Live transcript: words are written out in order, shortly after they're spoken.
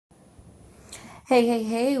Hey, hey,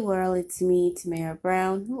 hey, world, it's me, Tamara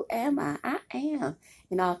Brown. Who am I? I am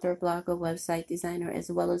an author, blogger, website designer,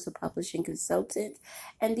 as well as a publishing consultant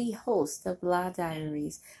and the host of Blah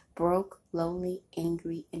Diaries Broke, Lonely,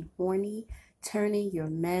 Angry, and Horny, turning your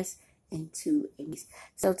mess into a.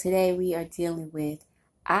 So today we are dealing with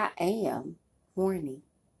I am horny.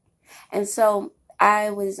 And so I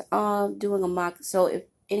was doing a mock. So if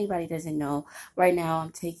anybody doesn't know, right now I'm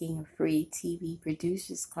taking a free TV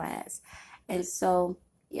producers class. And so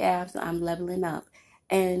yeah, so I'm leveling up.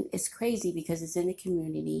 And it's crazy because it's in the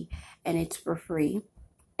community and it's for free.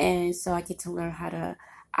 And so I get to learn how to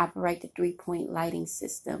operate the 3-point lighting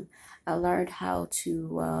system. I learned how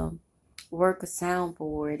to work a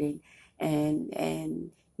soundboard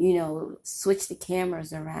and switch the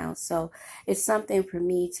cameras around. So it's something for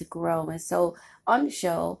me to grow. And so on the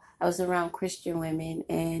show, I was around Christian women,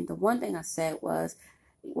 and the one thing I said was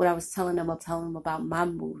what I was telling them about my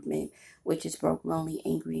movement, which is broke, lonely,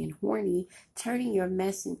 angry, and horny, turning your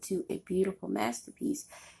mess into a beautiful masterpiece.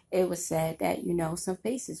 It was said that, some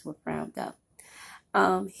faces were frowned up.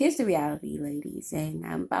 Here's the reality, ladies, and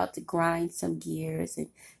I'm about to grind some gears and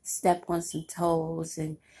step on some toes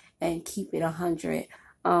and keep it 100.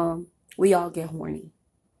 We all get horny.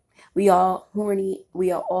 We all horny.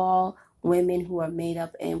 We are all women who are made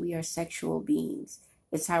up, and we are sexual beings.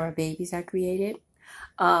 It's how our babies are created.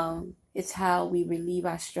 It's how we relieve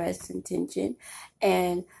our stress and tension.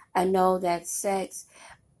 And I know that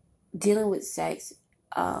dealing with sex,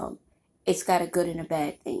 um, it's got a good and a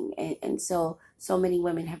bad thing. And so many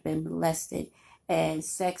women have been molested, and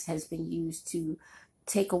sex has been used to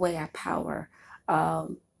take away our power,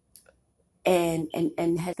 um, and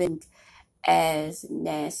has been as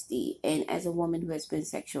nasty. And as a woman who has been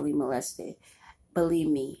sexually molested, believe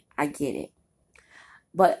me, I get it.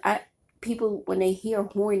 But people, when they hear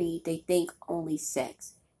horny, they think only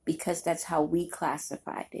sex because that's how we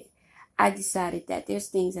classified it. I decided that there's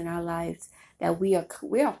things in our lives that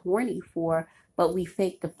we're horny for, but we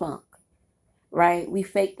fake the funk, right? We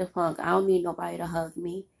fake the funk. I don't need nobody to hug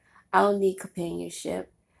me. I don't need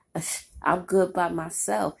companionship. I'm good by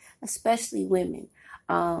myself, especially women.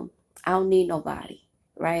 I don't need nobody,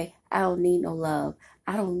 right? I don't need no love.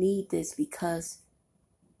 I don't need this because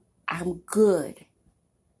I'm good.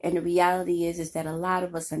 And the reality is that a lot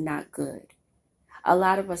of us are not good. A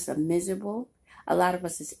lot of us are miserable. A lot of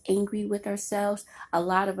us is angry with ourselves. A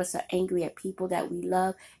lot of us are angry at people that we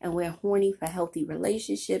love, and we're horny for healthy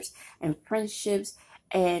relationships and friendships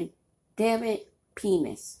and, damn it,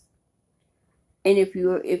 penis. And if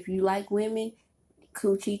you like women,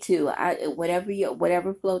 coochie too.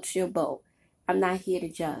 Whatever floats your boat. I'm not here to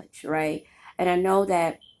judge, right? And I know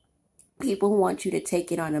that people want you to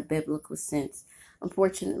take it on a biblical sense.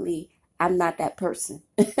 Unfortunately, I'm not that person.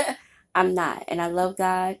 I'm not. And I love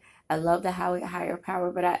God. I love the higher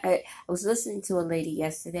power. But I was listening to a lady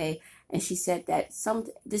yesterday, and she said that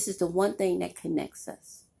this is the one thing that connects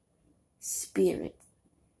us: spirit,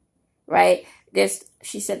 right?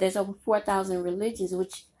 She said there's over 4,000 religions,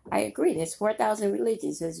 which I agree. There's 4,000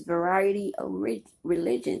 religions. There's variety of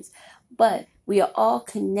religions, but we are all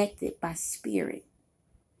connected by spirit.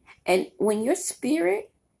 And when your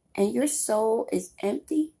spirit and your soul is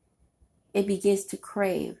empty, it begins to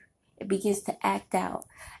crave. It begins to act out.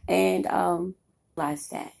 And realize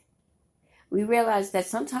that. We realize that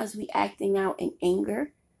sometimes we acting out in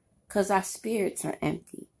anger because our spirits are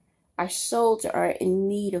empty. Our souls are in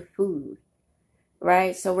need of food,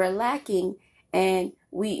 right? So we're lacking, and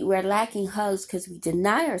we're lacking hugs because we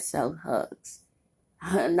deny ourselves hugs.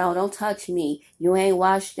 No, don't touch me. You ain't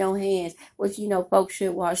washed your hands. Which, folks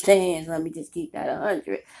should wash their hands. Let me just keep that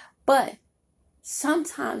 100. But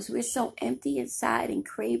sometimes we're so empty inside and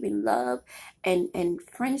craving love and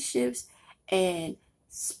friendships and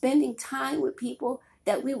spending time with people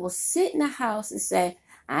that we will sit in the house and say,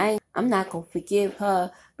 I'm not going to forgive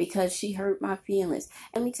her because she hurt my feelings.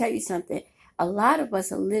 Let me tell you something. A lot of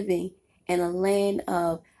us are living in a land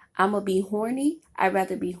of, I'm going to be horny. I'd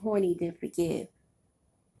rather be horny than forgive.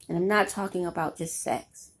 And I'm not talking about just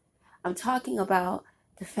sex. I'm talking about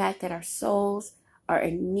the fact that our souls are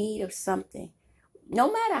in need of something.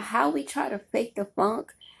 No matter how we try to fake the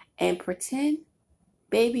funk and pretend,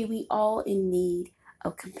 baby, we all in need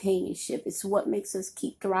of companionship. It's what makes us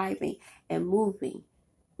keep thriving and moving.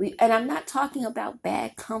 And I'm not talking about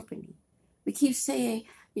bad company. We keep saying,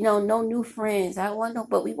 no new friends. I want no,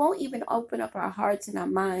 but we won't even open up our hearts and our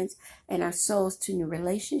minds and our souls to new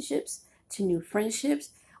relationships, to new friendships.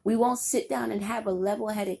 We won't sit down and have a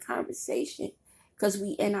level-headed conversation because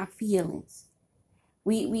we in our feelings.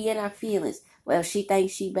 We in our feelings. Well, she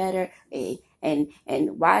thinks she better, and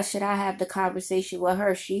why should I have the conversation with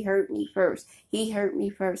her? She hurt me first. He hurt me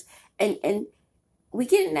first. And we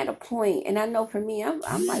getting at a point, and I know for me,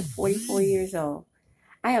 I'm like 44 years old.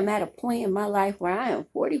 I am at a point in my life where I am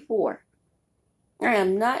 44. I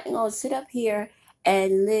am not going to sit up here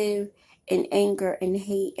and live in anger and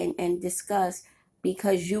hate and disgust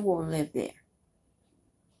because you won't live there.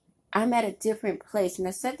 I'm at a different place. And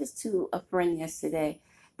I said this to a friend yesterday,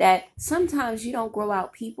 that sometimes you don't grow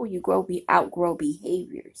out people, you outgrow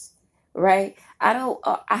behaviors, right? I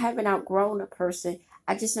haven't outgrown a person.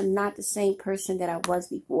 I just am not the same person that I was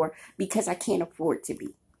before because I can't afford to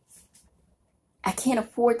be. I can't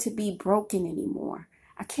afford to be broken anymore.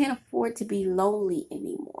 I can't afford to be lonely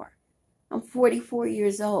anymore. I'm 44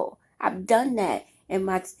 years old. I've done that in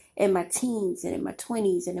my teens and in my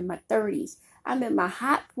 20s and in my 30s. I'm in my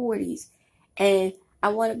hot 40s, and I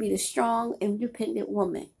want to be the strong, independent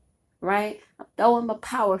woman, right? I'm throwing my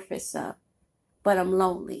power fists up, but I'm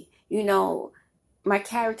lonely. My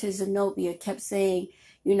character Zenobia kept saying,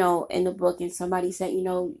 in the book, and somebody said,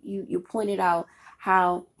 you pointed out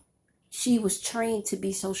how she was trained to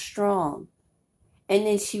be so strong. And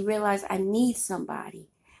then she realized, I need somebody.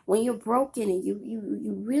 When you're broken and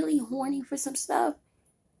you really horny for some stuff,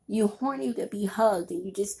 you're horny to be hugged, and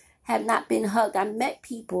you just have not been hugged. I met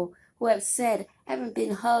people who have said, haven't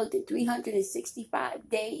been hugged in 365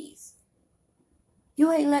 days.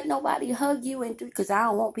 You ain't let nobody hug you because I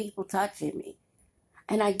don't want people touching me.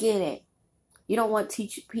 And I get it. You don't want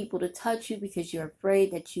people to touch you because you're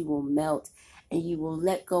afraid that you will melt, and you will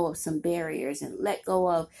let go of some barriers and let go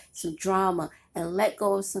of some drama and let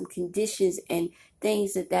go of some conditions and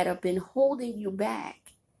things that have been holding you back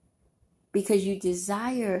because you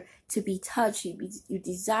desire to be touched. You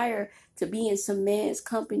desire to be in some man's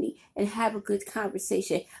company and have a good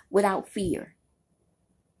conversation without fear.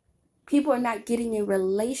 People are not getting in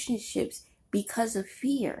relationships because of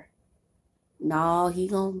fear. No, he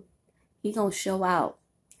gonna show out.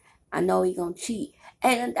 I know he gonna cheat.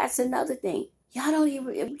 And that's another thing.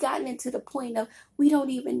 We've gotten into the point of we don't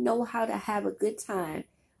even know how to have a good time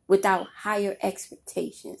without higher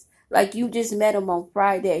expectations. Like, you just met him on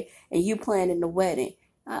Friday and you planning the wedding.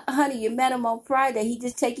 Honey, you met him on Friday. He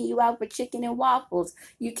just taking you out for chicken and waffles.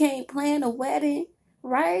 You can't plan a wedding,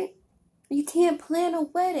 right? You can't plan a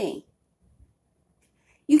wedding.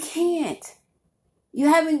 You can't. You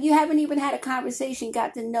haven't even had a conversation,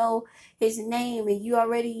 got to know his name, and you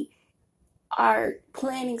already are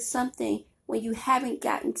planning something when you haven't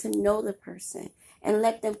gotten to know the person and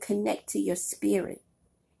let them connect to your spirit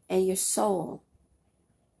and your soul.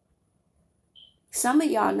 Some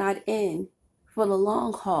of y'all not in for the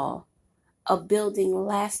long haul of building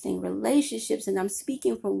lasting relationships, and I'm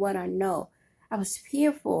speaking from what I know. I was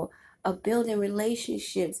fearful of building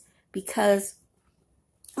relationships because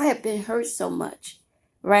I have been hurt so much,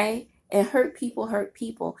 right? And hurt people.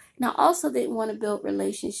 And I also didn't want to build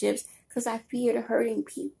relationships because I feared hurting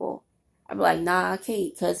people. I'm like, nah, I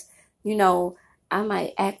can't, because, I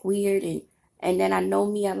might act weird, and then I know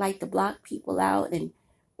me, I like to block people out, and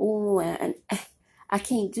I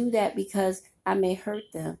can't do that because I may hurt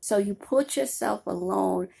them. So you put yourself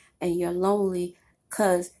alone and you're lonely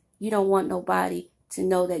because you don't want nobody to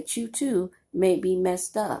know that you too may be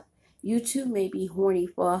messed up. You too may be horny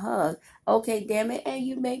for a hug. Okay, damn it. And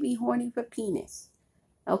you may be horny for penis.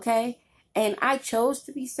 Okay? And I chose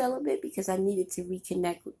to be celibate because I needed to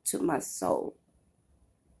reconnect to my soul.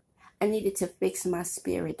 I needed to fix my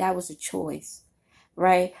spirit. That was a choice,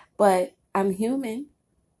 right? But I'm human,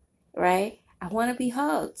 right? I want to be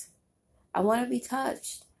hugged. I want to be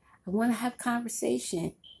touched. I want to have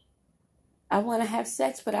conversation. I want to have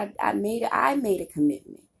sex, but I made a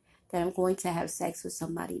commitment that I'm going to have sex with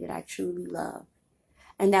somebody that I truly love,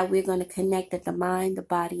 and that we're going to connect at the mind, the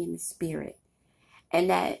body, and the spirit. And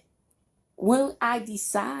that when I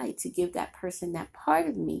decide to give that person that part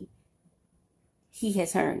of me, he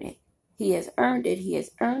has earned it. He has earned it. He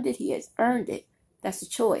has earned it. He has earned it. That's a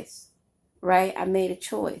choice, right? I made a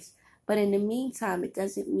choice. But in the meantime, it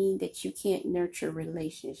doesn't mean that you can't nurture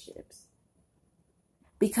relationships.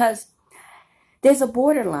 Because there's a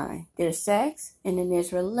borderline. There's sex, and then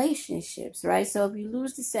there's relationships, right? So if you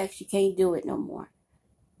lose the sex, you can't do it no more.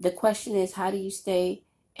 The question is, how do you stay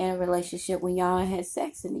in a relationship when y'all had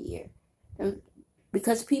sex in a year?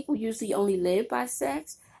 Because people usually only live by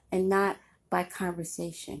sex and not by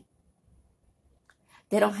conversation.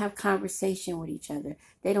 They don't have conversation with each other.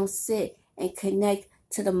 They don't sit and connect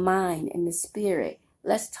to the mind and the spirit.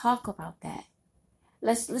 Let's talk about that.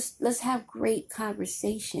 Let's have great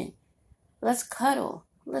conversation. Let's cuddle.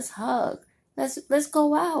 Let's hug. Let's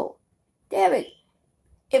go out. Damn it.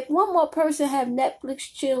 If one more person have Netflix,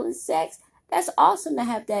 chill, and sex, That's awesome to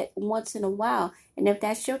have that once in a while. And if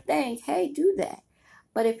that's your thing, hey, do that.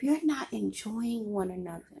 But if you're not enjoying one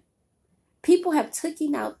another, people have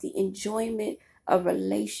taken out the enjoyment of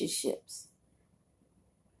relationships,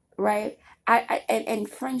 right? And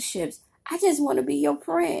friendships. I just want to be your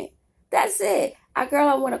friend. That's it. I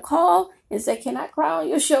want to call and say, can I cry on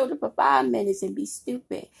your shoulder for 5 minutes and be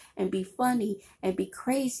stupid and be funny and be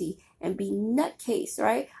crazy and be nutcase,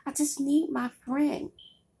 right? I just need my friend,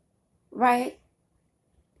 right?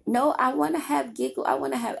 No, I want to have giggle. I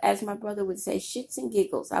want to have, as my brother would say, shits and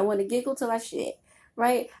giggles. I want to giggle till I shit,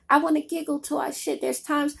 right? I want to giggle till I shit. There's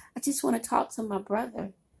times I just want to talk to my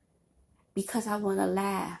brother because I want to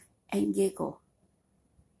laugh and giggle.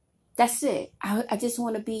 That's it. I just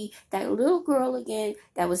want to be that little girl again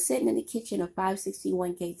that was sitting in the kitchen of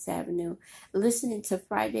 561 Gates Avenue, listening to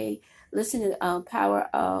listening to Power,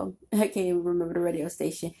 I can't even remember the radio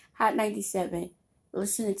station, Hot 97,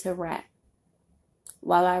 listening to rap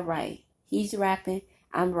while I write. He's rapping,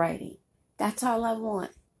 I'm writing. That's all I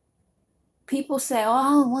want. People say, oh, I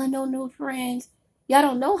don't want no new friends. Y'all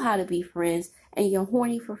don't know how to be friends, and you're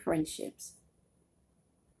horny for friendships.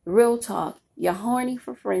 Real talk. You're horny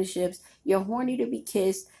for friendships. You're horny to be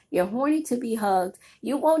kissed. You're horny to be hugged.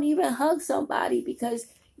 You won't even hug somebody because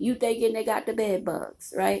you thinking they got the bed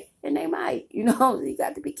bugs, right? And they might. You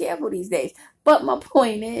got to be careful these days. But my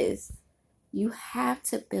point is, you have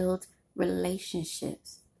to build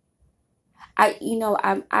relationships. I've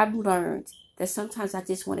learned that sometimes I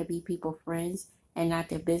just want to be people friends and not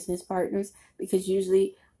their business partners, because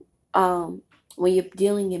usually when you're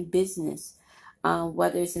dealing in business,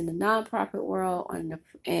 whether it's in the nonprofit world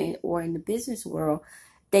or in the business world,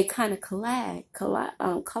 they kind of collage.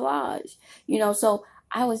 So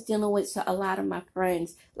I was dealing with a lot of my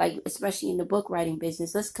friends, like especially in the book writing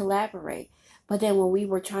business. Let's collaborate. But then when we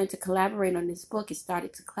were trying to collaborate on this book, it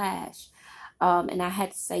started to clash, and I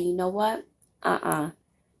had to say, you know what?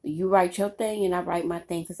 You write your thing and I write my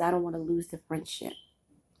thing, because I don't want to lose the friendship,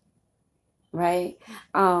 right?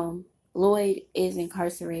 Lloyd is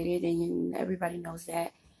incarcerated, and everybody knows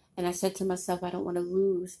that. And I said to myself, I don't want to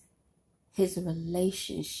lose his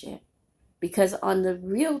relationship, because on the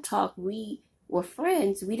real talk, we were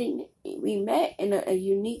friends. We met in a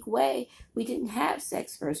unique way. We didn't have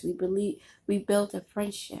sex first. We built a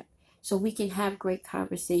friendship, so we can have great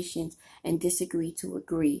conversations and disagree to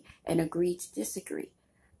agree and agree to disagree.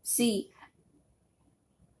 See,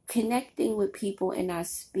 connecting with people in our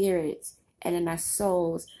spirits and in our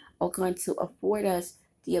souls are going to afford us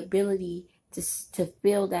the ability to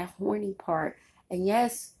feel that horny part. And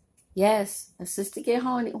yes, a sister get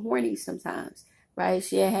horny sometimes, right?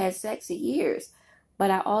 She had sex for years. But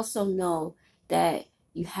I also know that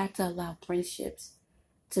you have to allow friendships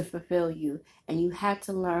to fulfill you, and you have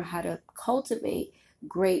to learn how to cultivate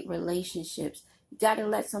great relationships. You got to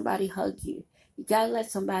let somebody hug you. You got to let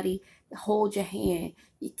somebody hold your hand.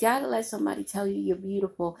 You got to let somebody tell you you're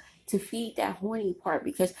beautiful, to feed that horny part,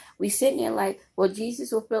 because we sitting there like, well,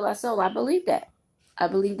 Jesus will fill our soul. I believe that. I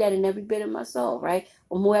believe that in every bit of my soul, right?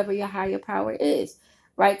 Or whoever your higher power is,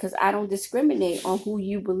 right? Because I don't discriminate on who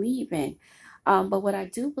you believe in. But what I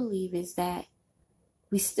do believe is that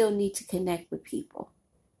we still need to connect with people.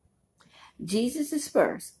 Jesus is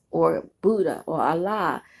first, or Buddha, or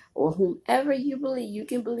Allah, or whomever you believe. You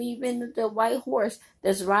can believe in the white horse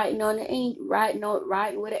that's riding on the angel,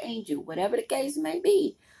 riding with an angel, whatever the case may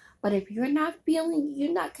be. But if you're not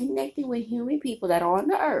connecting with human people that are on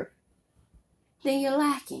the earth, then you're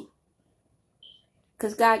lacking.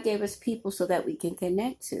 Because God gave us people so that we can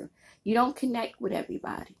connect to. You don't connect with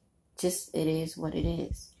everybody. Just it is what it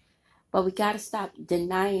is. But we got to stop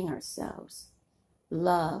denying ourselves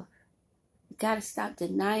love. We got to stop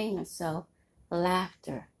denying ourselves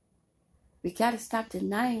laughter. We got to stop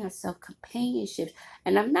denying ourselves companionships.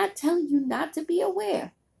 And I'm not telling you not to be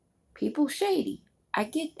aware. People shady. I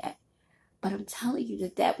get that. But I'm telling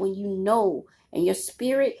you that when you know, and your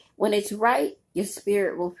spirit, when it's right, your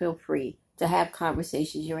spirit will feel free to have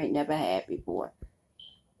conversations you ain't never had before.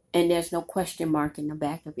 And there's no question mark in the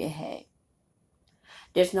back of your head.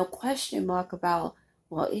 There's no question mark about,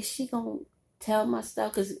 well, is she going to tell my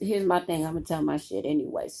stuff? Because here's my thing, I'm going to tell my shit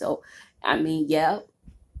anyway. So, yeah,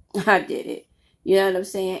 I did it. You know what I'm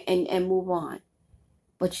saying? And move on.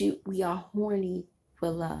 But we are horny for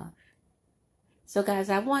love. So, guys,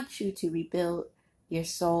 I want you to rebuild your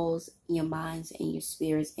souls, your minds, and your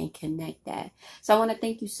spirits, and connect that. So I want to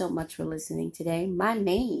thank you so much for listening today. My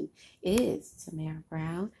name is Tamara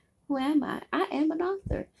Brown. Who am I? I am an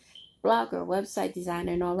author, blogger, website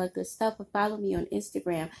designer, and all that good stuff. But follow me on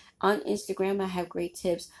Instagram. On Instagram, I have great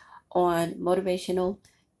tips on motivational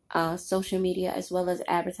social media, as well as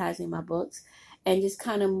advertising my books, and just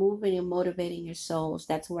kind of moving and motivating your souls.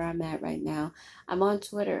 That's where I'm at right now. I'm on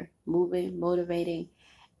Twitter, moving, motivating,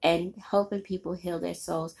 and helping people heal their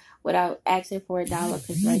souls without asking for $1,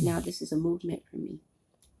 because right now this is a movement for me,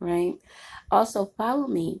 right? Also, follow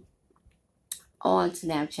me on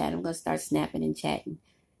Snapchat. I'm going to start snapping and chatting.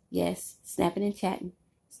 Yes, snapping and chatting.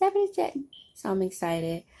 Snapping and chatting. So I'm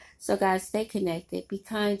excited. So, guys, stay connected. Be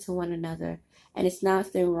kind to one another. And it's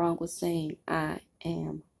nothing wrong with saying, I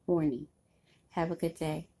am horny. Have a good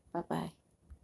day. Bye-bye.